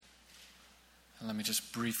And let me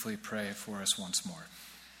just briefly pray for us once more.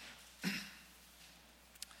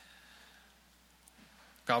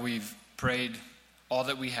 God, we've prayed all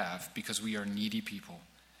that we have because we are needy people.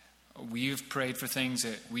 We've prayed for things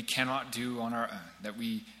that we cannot do on our own, that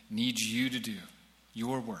we need you to do,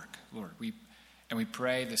 your work, Lord. We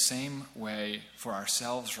pray the same way for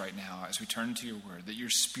ourselves right now as we turn to your word, that your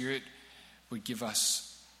Spirit would give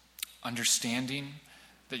us understanding,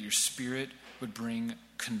 that your Spirit would bring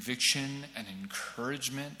conviction and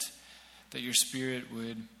encouragement, that your Spirit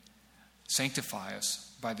would sanctify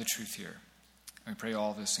us by the truth here. And we pray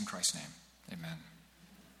all this in Christ's name. Amen.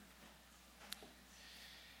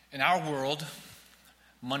 In our world,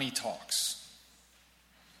 money talks.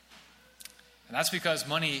 And that's because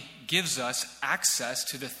money gives us access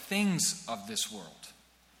to the things of this world.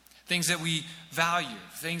 Things that we value,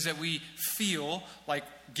 things that we feel like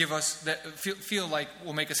feel like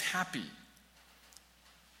will make us happy.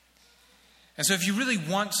 And so if you really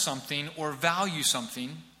want something or value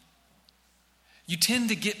something, you tend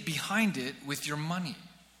to get behind it with your money.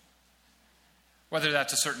 Whether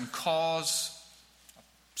that's a certain cause,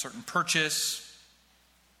 a certain purchase,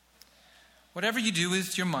 whatever you do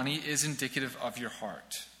with your money is indicative of your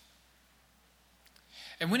heart.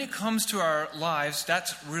 And when it comes to our lives,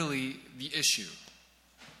 that's really the issue.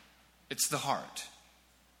 It's the heart.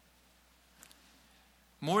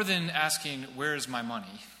 More than asking, where is my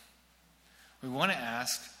money? We want to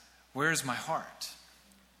ask, where is my heart?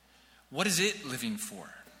 What is it living for?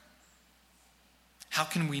 How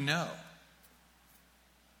can we know?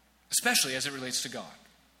 Especially as it relates to God.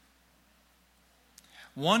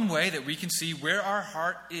 One way that we can see where our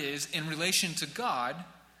heart is in relation to God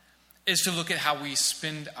is to look at how we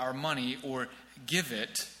spend our money or give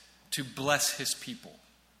it to bless his people.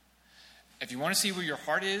 If you want to see where your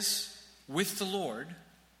heart is with the Lord,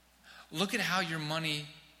 look at how your money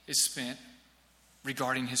is spent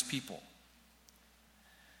regarding his people.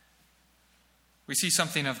 We see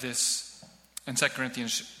something of this in 2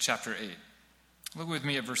 Corinthians chapter 8. Look with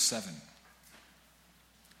me at verse 7.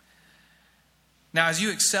 Now, as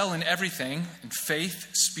you excel in everything, in faith,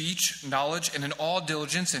 speech, knowledge, and in all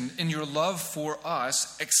diligence, and in your love for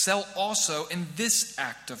us, excel also in this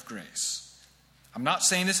act of grace. I'm not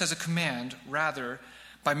saying this as a command. Rather,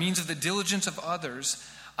 by means of the diligence of others,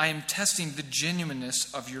 I am testing the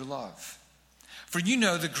genuineness of your love. For you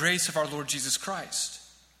know the grace of our Lord Jesus Christ.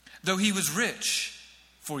 Though he was rich,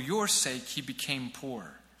 for your sake he became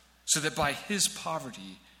poor, so that by his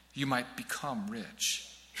poverty you might become rich.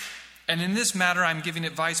 And in this matter I'm giving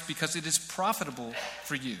advice because it is profitable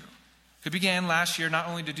for you, who began last year not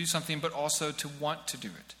only to do something but also to want to do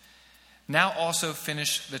it. Now also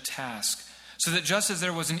finish the task, so that just as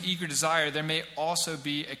there was an eager desire, there may also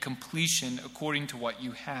be a completion according to what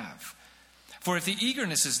you have. For if the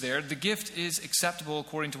eagerness is there, the gift is acceptable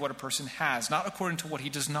according to what a person has, not according to what he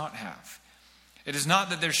does not have. It is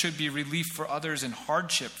not that there should be relief for others and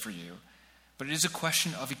hardship for you, but it is a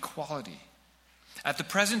question of equality. At the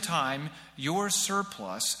present time, your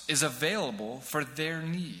surplus is available for their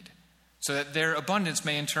need, so that their abundance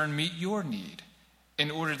may in turn meet your need,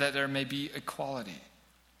 in order that there may be equality.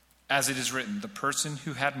 As it is written, the person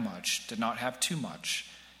who had much did not have too much,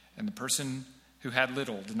 and the person who had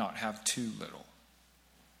little did not have too little.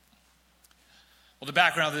 Well, the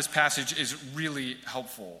background of this passage is really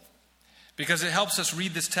helpful because it helps us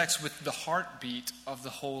read this text with the heartbeat of the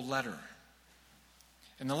whole letter.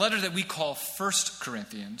 In the letter that we call 1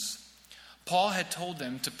 Corinthians, Paul had told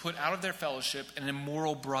them to put out of their fellowship an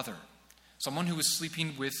immoral brother, someone who was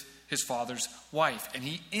sleeping with his father's wife. And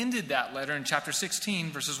he ended that letter in chapter 16,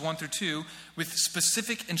 verses 1 through 2, with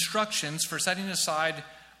specific instructions for setting aside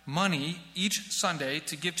money each Sunday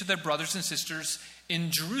to give to their brothers and sisters in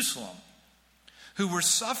Jerusalem who were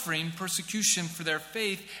suffering persecution for their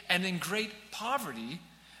faith and in great poverty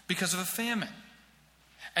because of a famine.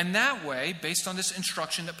 And that way, based on this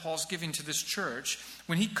instruction that Paul's giving to this church,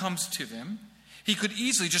 when he comes to them, he could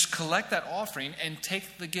easily just collect that offering and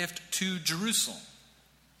take the gift to Jerusalem.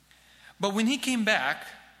 But when he came back,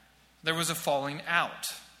 there was a falling out.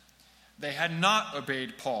 They had not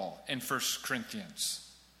obeyed Paul in 1 Corinthians.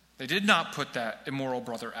 They did not put that immoral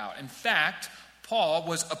brother out. In fact, Paul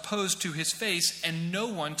was opposed to his face, and no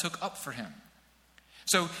one took up for him.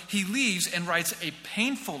 So he leaves and writes a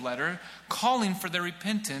painful letter calling for their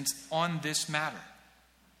repentance on this matter.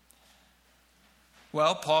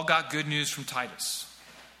 Well, Paul got good news from Titus.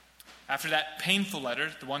 After that painful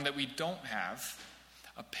letter, the one that we don't have,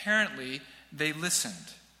 apparently they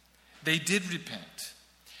listened. They did repent.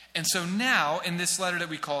 And so now, in this letter that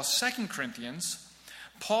we call 2 Corinthians,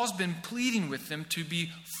 Paul's been pleading with them to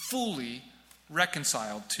be fully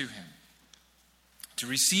reconciled to him. to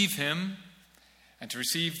receive him and to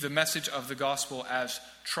receive the message of the gospel as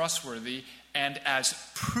trustworthy and as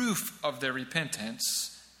proof of their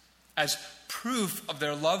repentance, as proof of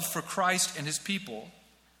their love for Christ and his people,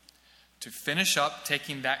 to finish up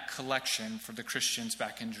taking that collection for the Christians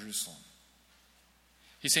back in Jerusalem.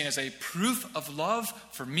 He's saying, as a proof of love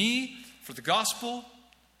for me, for the gospel,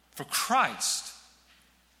 for Christ,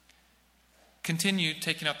 continue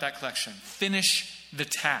taking up that collection. Finish the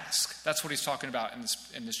task. That's what he's talking about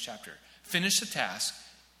in this chapter. Finish the task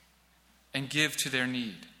and give to their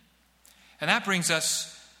need. And that brings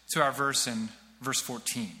us to our verse in verse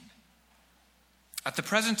 14. At the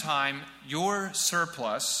present time, your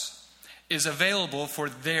surplus is available for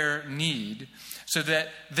their need, so that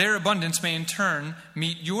their abundance may in turn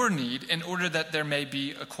meet your need, in order that there may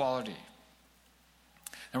be equality.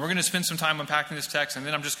 And we're going to spend some time unpacking this text, and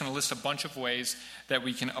then I'm just going to list a bunch of ways that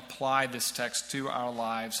we can apply this text to our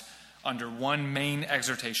lives under one main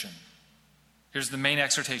exhortation. Here's the main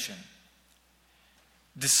exhortation.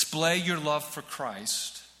 Display your love for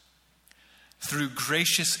Christ through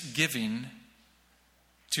gracious giving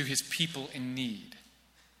to his people in need.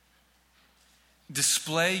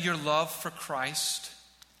 Display your love for Christ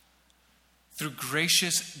through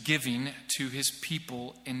gracious giving to his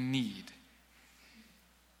people in need.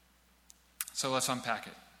 So let's unpack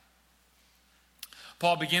it.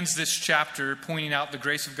 Paul begins this chapter pointing out the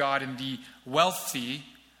grace of God and the wealth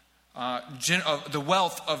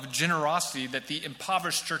of generosity that the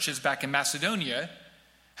impoverished churches back in Macedonia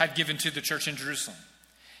had given to the church in Jerusalem.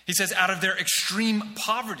 He says, out of their extreme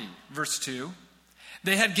poverty, verse 2,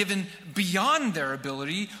 they had given beyond their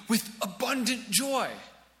ability with abundant joy.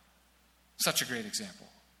 Such a great example.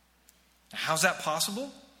 Now, how's that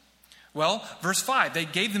possible? Well, verse 5, they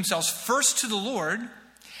gave themselves first to the Lord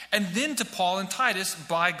and then to Paul and Titus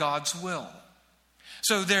by God's will.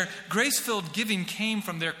 So their grace-filled giving came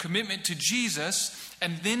from their commitment to Jesus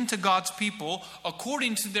and then to God's people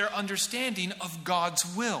according to their understanding of God's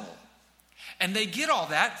will. And they get all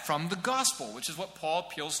that from the gospel, which is what Paul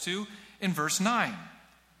appeals to in verse 9.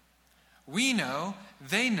 We know,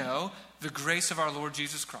 they know, the grace of our Lord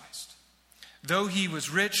Jesus Christ. Though he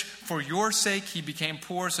was rich, for your sake he became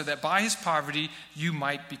poor, so that by his poverty you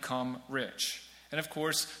might become rich. And of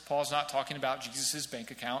course, Paul's not talking about Jesus'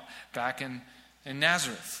 bank account back in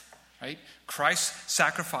Nazareth, right? Christ's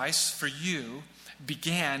sacrifice for you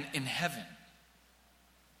began in heaven.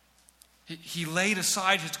 He laid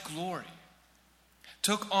aside his glory,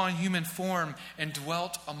 took on human form, and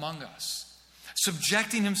dwelt among us.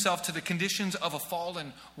 Subjecting himself to the conditions of a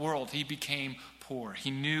fallen world, he became poor. He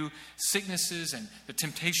knew sicknesses and the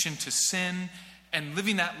temptation to sin, and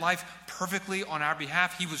living that life perfectly on our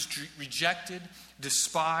behalf, he was rejected,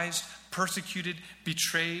 despised, persecuted,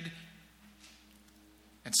 betrayed,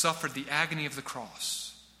 and suffered the agony of the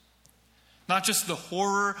cross. Not just the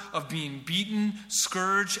horror of being beaten,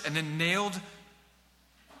 scourged, and then nailed,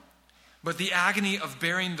 but the agony of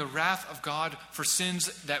bearing the wrath of God for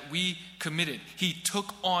sins that we committed. He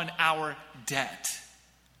took on our debt.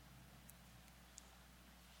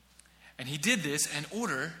 And he did this in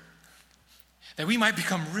order that we might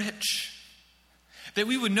become rich, that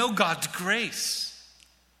we would know God's grace.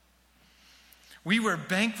 We were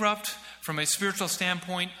bankrupt from a spiritual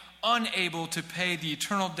standpoint, unable to pay the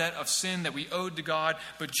eternal debt of sin that we owed to God,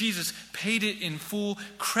 but Jesus paid it in full,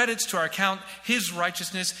 credits to our account his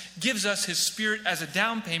righteousness, gives us his Spirit as a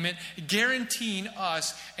down payment, guaranteeing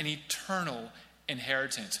us an eternal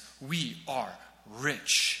inheritance. We are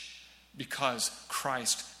rich because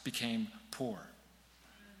Christ became poor.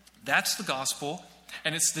 That's the gospel,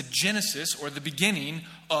 and it's the genesis or the beginning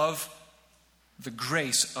of the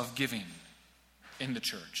grace of giving in the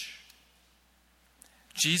church.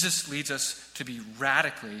 Jesus leads us to be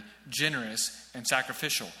radically generous and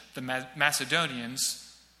sacrificial. The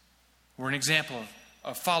Macedonians were an example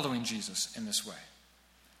of following Jesus in this way.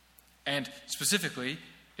 And specifically,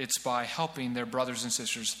 it's by helping their brothers and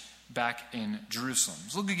sisters back in Jerusalem.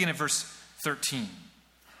 So look again at verse 13.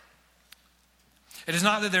 It is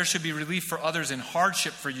not that there should be relief for others in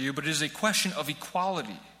hardship for you, but it is a question of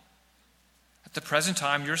equality. At the present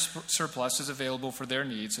time, your surplus is available for their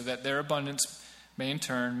needs, so that their abundance may in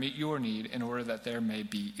turn meet your need, in order that there may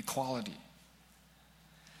be equality.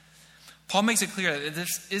 Paul makes it clear that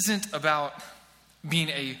this isn't about being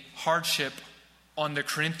a hardship on the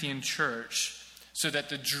Corinthian church so that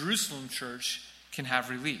the Jerusalem church can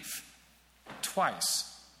have relief.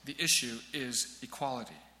 Twice, the issue is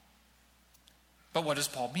equality. But what does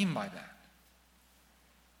Paul mean by that?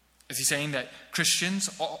 Is he saying that Christians,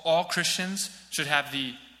 all Christians, should have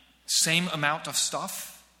the same amount of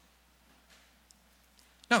stuff?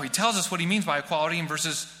 No, he tells us what he means by equality in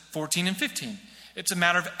verses 14 and 15. It's a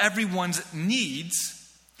matter of everyone's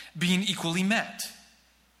needs being equally met.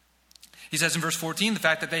 He says in verse 14, the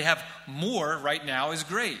fact that they have more right now is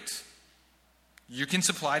great. You can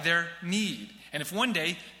supply their need. And if one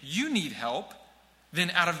day you need help, then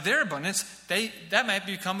out of their abundance, that might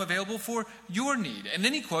become available for your need. And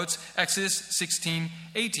then he quotes Exodus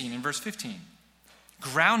 16:18 in verse 15,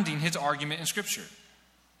 grounding his argument in Scripture.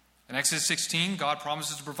 In Exodus 16, God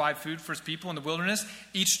promises to provide food for his people in the wilderness.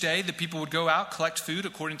 Each day, the people would go out, collect food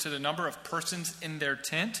according to the number of persons in their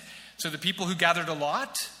tent. So the people who gathered a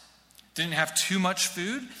lot didn't have too much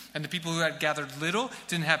food, and the people who had gathered little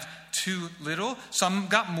didn't have too little. Some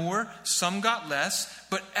got more, some got less,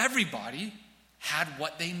 but everybody had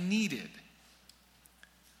what they needed.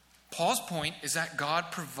 Paul's point is that God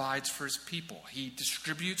provides for his people. He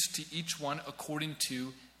distributes to each one according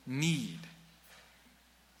to need.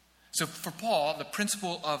 So for Paul, the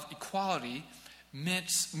principle of equality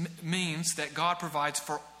means that God provides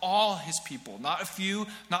for all his people, not a few,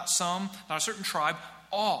 not some, not a certain tribe,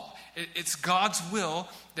 all. It's God's will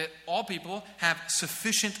that all people have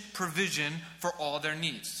sufficient provision for all their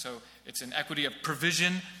needs. So it's an equity of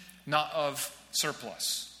provision, not of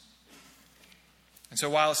surplus. And so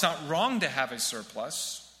while it's not wrong to have a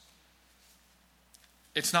surplus,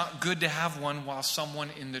 it's not good to have one while someone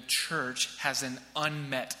in the church has an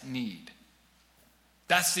unmet need.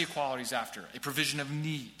 That's the equality he's after, a provision of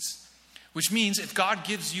needs. Which means if God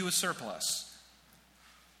gives you a surplus,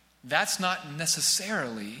 that's not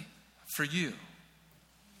necessarily for you.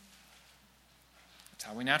 That's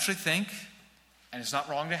how we naturally think, and it's not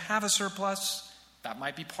wrong to have a surplus. That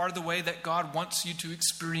might be part of the way that God wants you to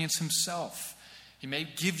experience himself. He may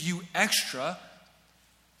give you extra,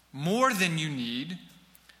 more than you need,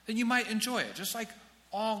 then you might enjoy it. Just like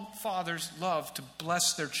all fathers love to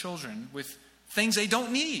bless their children with things they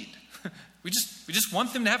don't need. We just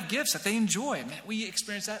want them to have gifts that they enjoy. Man, we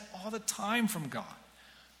experience that all the time from God.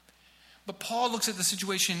 But Paul looks at the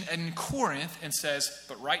situation in Corinth and says,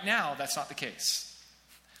 but right now, that's not the case.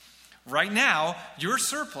 Right now, your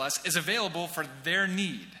surplus is available for their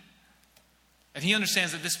need. And he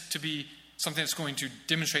understands that this to be something that's going to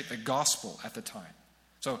demonstrate the gospel at the time.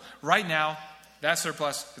 So right now, that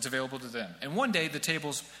surplus is available to them. And one day, the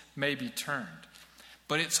tables may be turned.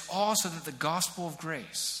 But it's also that the gospel of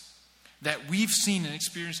grace that we've seen and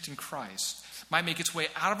experienced in Christ might make its way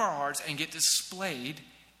out of our hearts and get displayed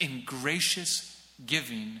in gracious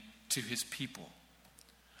giving to his people.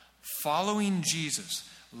 Following Jesus,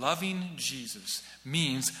 loving Jesus,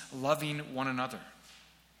 means loving one another.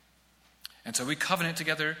 And so we covenant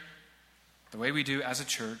together the way we do as a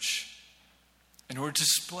church in order to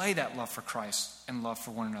display that love for Christ and love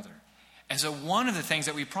for one another. And so one of the things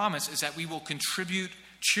that we promise is that we will contribute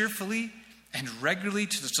cheerfully and regularly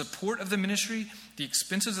to the support of the ministry, the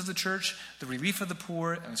expenses of the church, the relief of the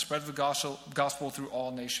poor, and the spread of the gospel through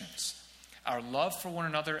all nations. Our love for one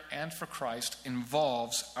another and for Christ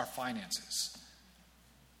involves our finances.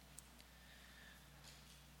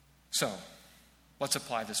 So, let's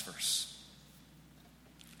apply this verse.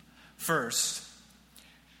 First,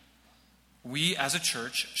 we as a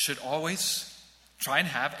church should always try and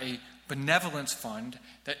have a benevolence fund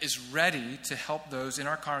that is ready to help those in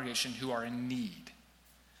our congregation who are in need.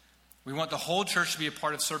 We want the whole church to be a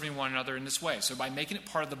part of serving one another in this way. So by making it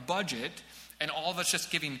part of the budget, and all of us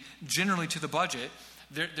just giving generally to the budget,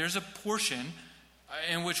 there's a portion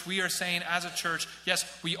in which we are saying as a church, yes,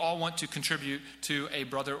 we all want to contribute to a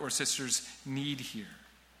brother or sister's need here.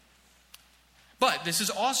 But this is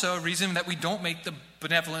also a reason that we don't make the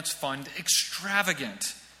benevolence fund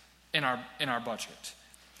extravagant in our budget.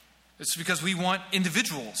 It's because we want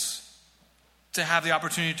individuals to have the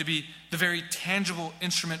opportunity to be the very tangible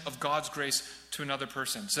instrument of God's grace to another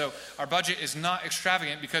person. So our budget is not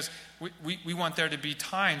extravagant because we want there to be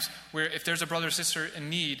times where if there's a brother or sister in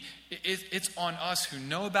need, it's on us who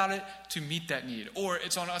know about it to meet that need. Or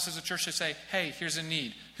it's on us as a church to say, hey, here's a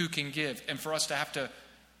need, who can give? And for us to have to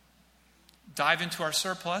dive into our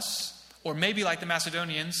surplus, or maybe like the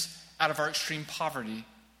Macedonians, out of our extreme poverty,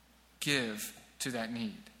 give to that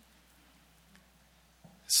need.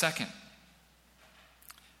 Second,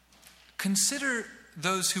 consider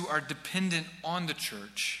those who are dependent on the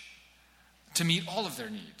church to meet all of their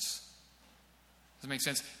needs. Does that make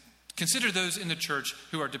sense? Consider those in the church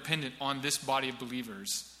who are dependent on this body of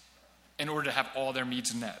believers in order to have all their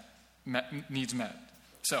needs met.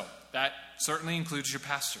 So that certainly includes your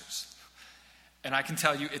pastors. And I can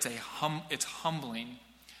tell you it's humbling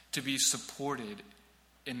to be supported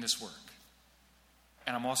in this work.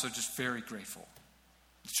 And I'm also just very grateful.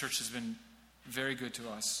 The church has been very good to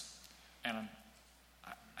us, and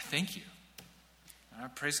thank you. I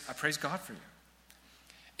praise God for you.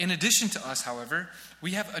 In addition to us, however,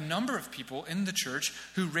 we have a number of people in the church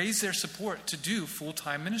who raise their support to do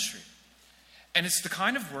full-time ministry. And it's the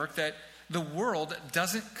kind of work that the world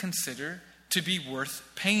doesn't consider to be worth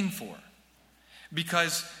paying for,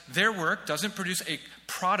 because their work doesn't produce a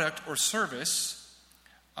product or service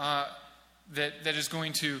that is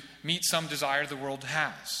going to meet some desire the world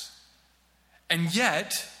has. And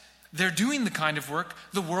yet, they're doing the kind of work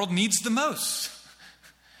the world needs the most.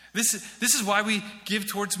 This is why we give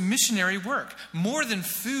towards missionary work. More than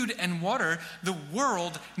food and water, the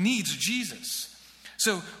world needs Jesus.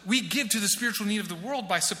 So we give to the spiritual need of the world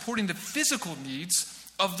by supporting the physical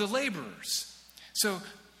needs of the laborers. So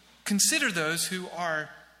consider those who are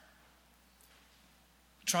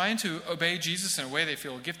trying to obey Jesus in a way they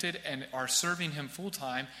feel gifted and are serving him full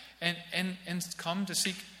time, and come to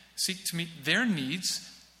seek to meet their needs,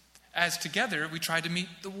 as together we try to meet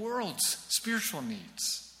the world's spiritual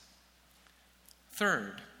needs.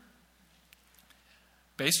 Third,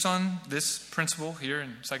 based on this principle here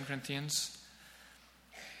in 2 Corinthians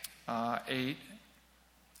 8,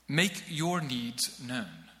 make your needs known.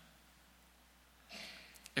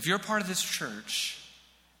 If you're a part of this church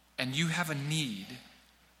and you have a need,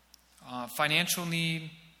 financial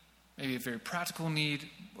need, maybe a very practical need,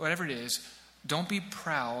 whatever it is, don't be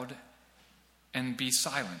proud and be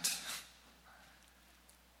silent.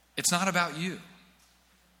 It's not about you.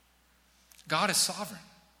 God is sovereign.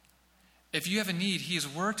 If you have a need, he has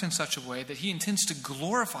worked in such a way that he intends to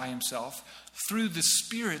glorify himself through the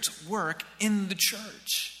Spirit's work in the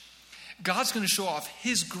church. God's going to show off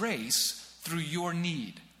his grace through your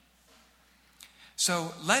need.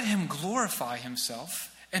 So let him glorify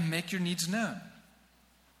himself and make your needs known.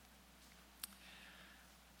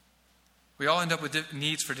 We all end up with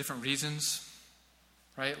needs for different reasons,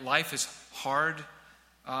 right? Life is hard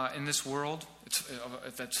in this world.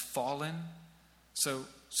 That's fallen. So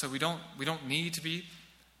we don't need to be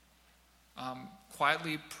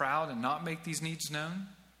quietly proud and not make these needs known.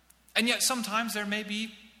 And yet sometimes there may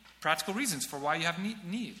be practical reasons for why you have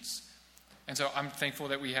needs. And so I'm thankful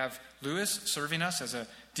that we have Lewis serving us as a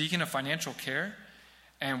deacon of financial care.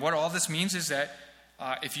 And what all this means is that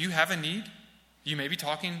if you have a need, you may be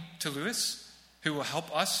talking to Lewis, who will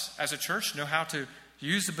help us as a church know how to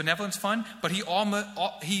use the benevolence fund, but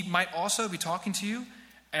he might also be talking to you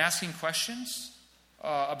and asking questions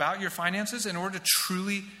about your finances in order to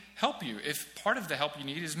truly help you, if part of the help you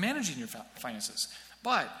need is managing your finances.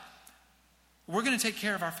 But we're going to take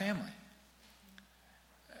care of our family.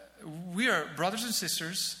 We are brothers and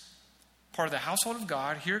sisters, part of the household of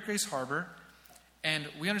God here at Grace Harbor, and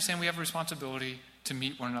we understand we have a responsibility to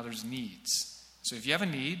meet one another's needs. So if you have a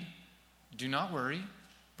need, do not worry.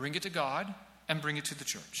 Bring it to God and bring it to the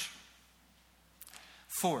church.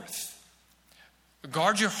 Fourth,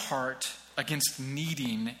 guard your heart against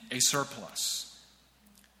needing a surplus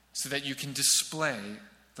so that you can display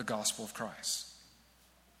the gospel of Christ.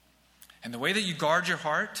 And the way that you guard your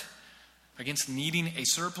heart against needing a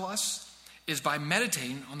surplus is by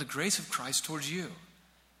meditating on the grace of Christ towards you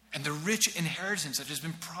and the rich inheritance that has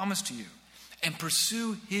been promised to you, and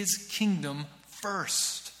pursue his kingdom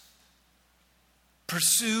first.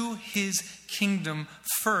 Pursue his kingdom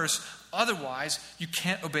first. Otherwise, you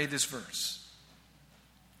can't obey this verse.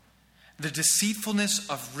 The deceitfulness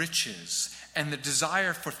of riches and the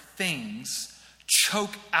desire for things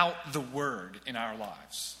choke out the word in our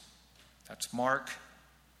lives. That's Mark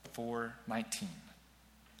 4:19.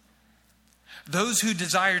 Those who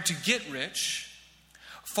desire to get rich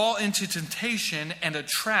fall into temptation and a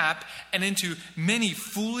trap and into many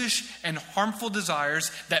foolish and harmful desires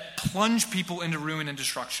that plunge people into ruin and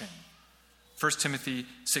destruction. 1 Timothy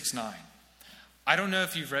 6:9. I don't know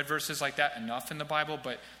if you've read verses like that enough in the Bible,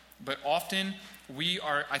 but often we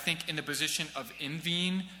are, I think, in the position of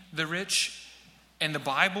envying the rich. And the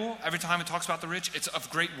Bible, every time it talks about the rich, it's of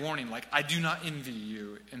great warning. Like, I do not envy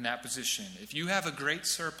you in that position. If you have a great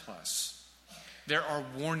surplus, there are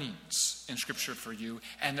warnings in Scripture for you,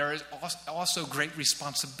 and there is also great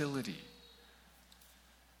responsibility.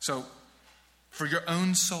 So, for your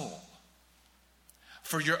own soul,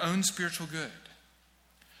 for your own spiritual good,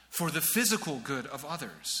 for the physical good of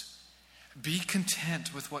others, be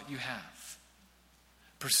content with what you have.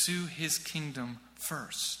 Pursue his kingdom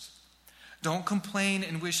first. Don't complain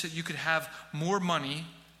and wish that you could have more money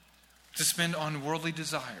to spend on worldly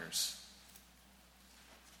desires.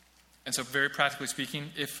 And so, very practically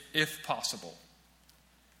speaking, if possible,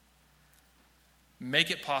 make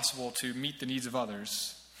it possible to meet the needs of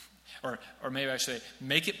others. Or maybe I should say,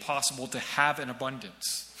 make it possible to have an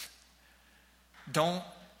abundance. Don't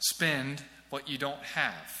spend what you don't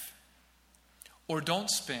have. Or don't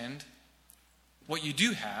spend what you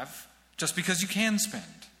do have just because you can spend.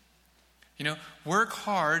 Work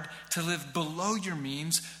hard to live below your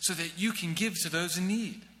means so that you can give to those in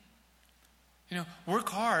need. Work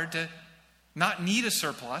hard to not need a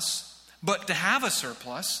surplus, but to have a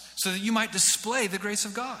surplus so that you might display the grace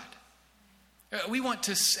of God. We want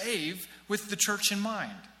to save with the church in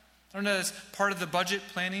mind. I don't know, it's part of the budget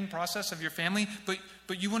planning process of your family,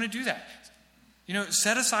 but you want to do that.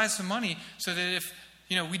 Set aside some money so that if,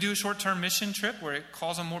 we do a short-term mission trip where it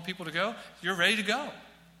calls on more people to go, you're ready to go.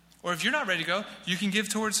 Or if you're not ready to go, you can give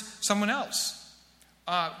towards someone else.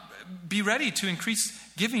 Be ready to increase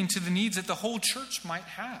giving to the needs that the whole church might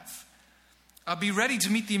have. Be ready to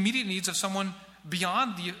meet the immediate needs of someone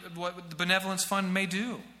beyond what the benevolence fund may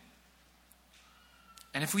do.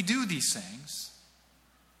 And if we do these things,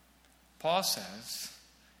 Paul says,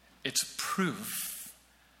 it's proof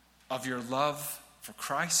of your love for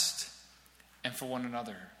Christ and for one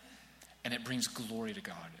another. And it brings glory to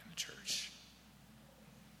God in the church.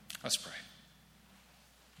 Let's pray.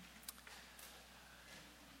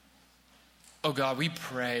 Oh God, we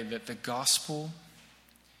pray that the gospel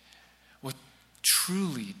would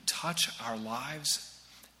truly touch our lives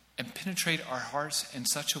and penetrate our hearts in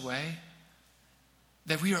such a way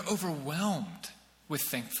that we are overwhelmed with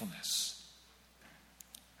thankfulness.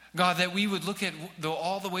 God, that we would look at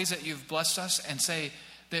all the ways that you've blessed us and say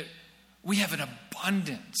that we have an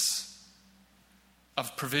abundance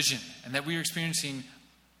of provision and that we are experiencing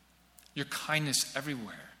your kindness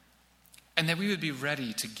everywhere. And that we would be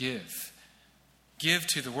ready to give. Give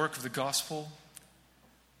to the work of the gospel.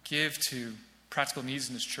 Give to practical needs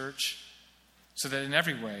in this church. So that in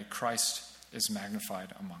every way, Christ is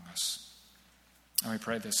magnified among us. And we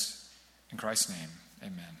pray this in Christ's name.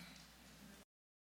 Amen.